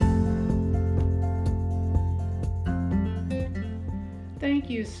Thank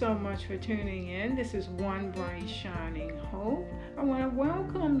you so much for tuning in. This is One Bright Shining Hope. I want to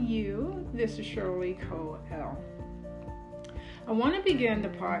welcome you. This is Shirley Coel. I want to begin the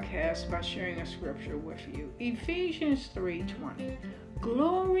podcast by sharing a scripture with you. Ephesians 3:20.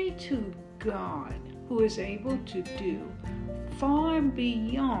 Glory to God, who is able to do far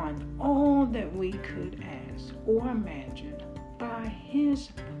beyond all that we could ask or imagine by His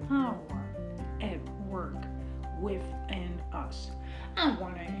power at work within us. I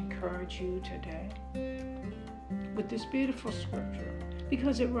want to encourage you today with this beautiful scripture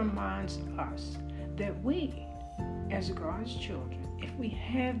because it reminds us that we, as God's children, if we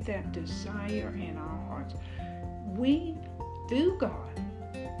have that desire in our hearts, we, through God,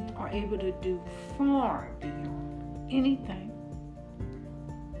 are able to do far beyond anything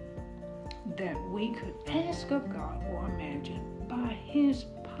that we could ask of God or imagine by His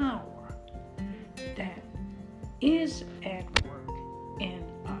power that is at work in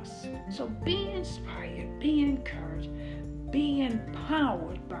us. So be inspired, be encouraged, be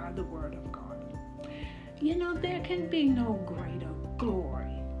empowered by the Word of God. You know, there can be no greater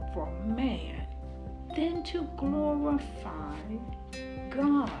glory for man than to glorify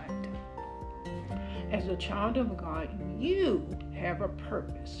God. As a child of God, you have a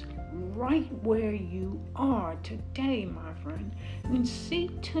purpose right where you are today, my friend, and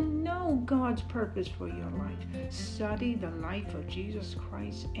seek to know God's purpose for your life. Study the life of Jesus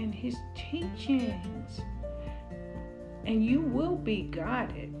Christ and His teachings, and you will be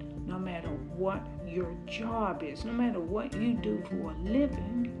guided no matter what your job is, no matter what you do for a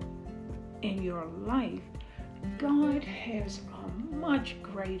living in your life. God has a much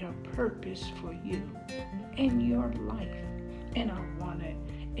greater purpose for you in your life, and I want to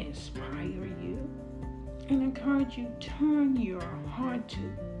inspire you and encourage you. Turn your heart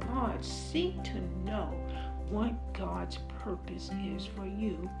to God. Seek to know what God's purpose is for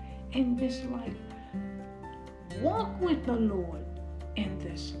you in this life. Walk with the Lord in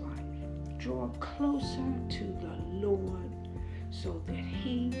this life. Draw closer to the Lord so that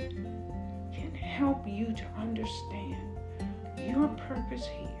He can help you to understand your purpose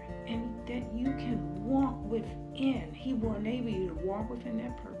here, and that you can walk within. He will enable you to walk within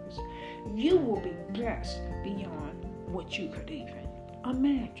that purpose. You will be blessed beyond what you could even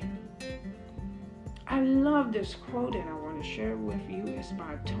imagine. I love this quote, and I want to share it with you. It's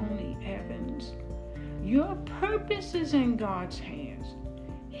by Tony Evans. Your purpose is in God's hands.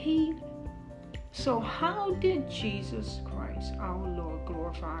 So how did Jesus Christ, our Lord,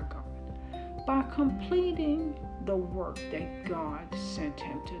 glorify God? By completing the work that God sent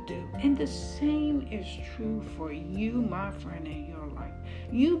Him to do. And the same is true for you, my friend, in your life.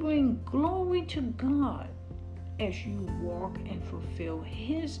 You bring glory to God as you walk and fulfill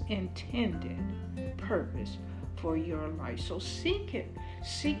His intended purpose for your life. So seek it.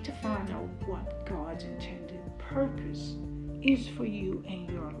 Seek to find out what God's intended purpose is for you in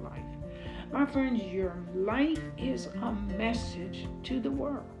your life. My friends, your life is a message to the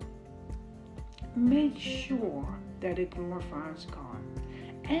world. Make sure that it glorifies God.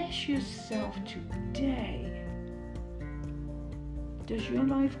 Ask yourself today, does your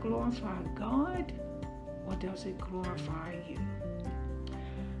life glorify God, or does it glorify you?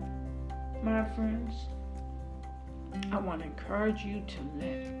 My friends, I want to encourage you to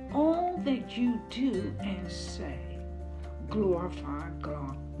let all that you do and say glorify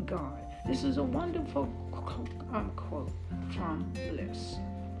God. This is a wonderful quote from Bliss.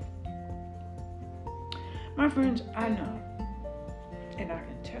 My friends, I know, and I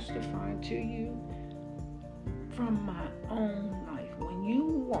can testify to you from my own life, when you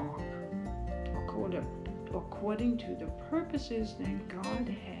walk according to the purposes that God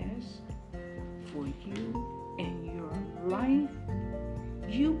has for you in your life,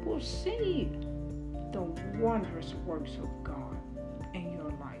 you will see the wondrous works of God in your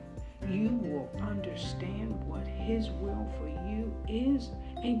life. You will understand what His will for you is,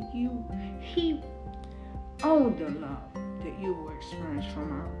 and the love that you will experience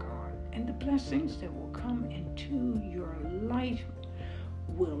from our God, and the blessings that will come into your life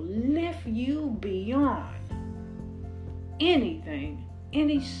will lift you beyond anything,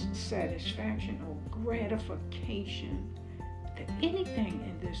 any satisfaction or gratification that anything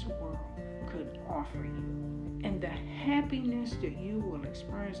in this world could offer you. And the happiness that you will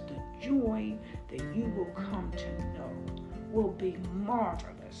experience, the joy that you will come to know, will be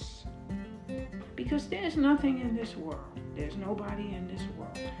marvelous. Because there's nothing in this world, there's nobody in this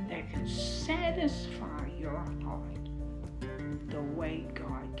world that can satisfy your heart the way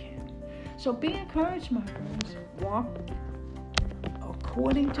God can. So be encouraged, my friends. Walk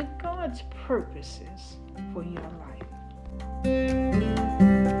according to God's purposes for your life.